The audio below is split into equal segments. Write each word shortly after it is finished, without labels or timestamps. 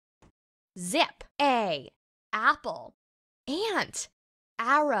zip. A, apple. Ant,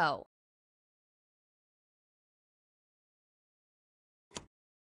 arrow.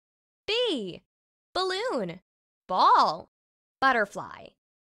 B, balloon, ball, butterfly.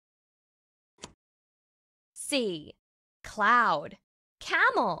 C, cloud,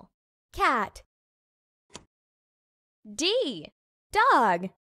 camel, cat. D, dog,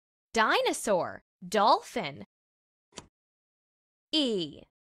 dinosaur, dolphin. E,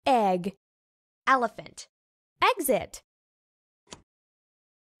 egg, elephant, exit.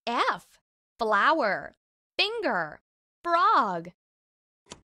 F, flower, finger, frog.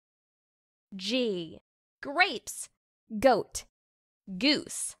 G, grapes, goat,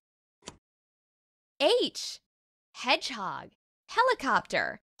 goose. H, hedgehog,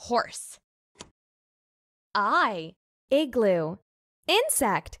 helicopter, horse. I, igloo,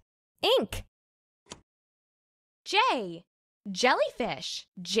 insect, ink. J, jellyfish,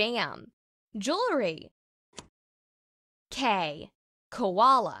 jam, jewelry. K,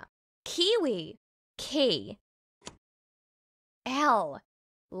 koala, kiwi, key. L,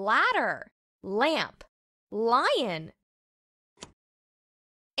 ladder, lamp, lion.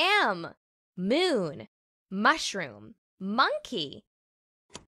 M, moon, mushroom, monkey.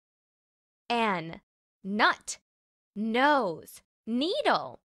 N, nut, nose,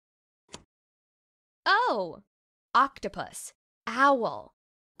 needle. O, octopus, owl,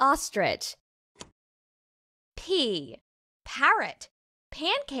 ostrich. P, parrot,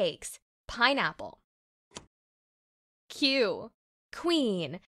 pancakes, pineapple. Q,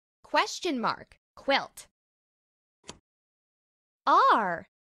 queen, question mark, quilt. R,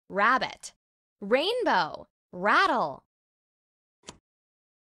 rabbit, rainbow, rattle.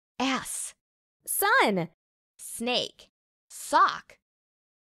 S, sun, snake, sock.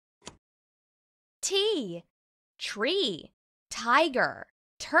 T, tree, tiger,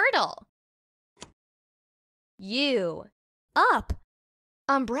 turtle. U, up,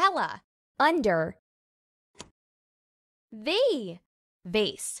 umbrella, under. V,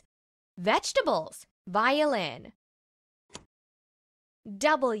 vase, vegetables, violin.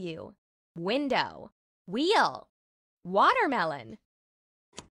 W, window, wheel, watermelon.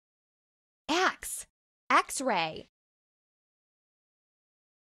 X, X-ray.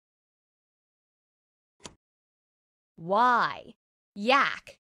 Y,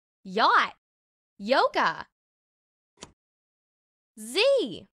 yak, yacht, yoga.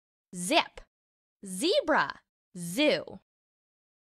 Z, zip, zebra, zoo.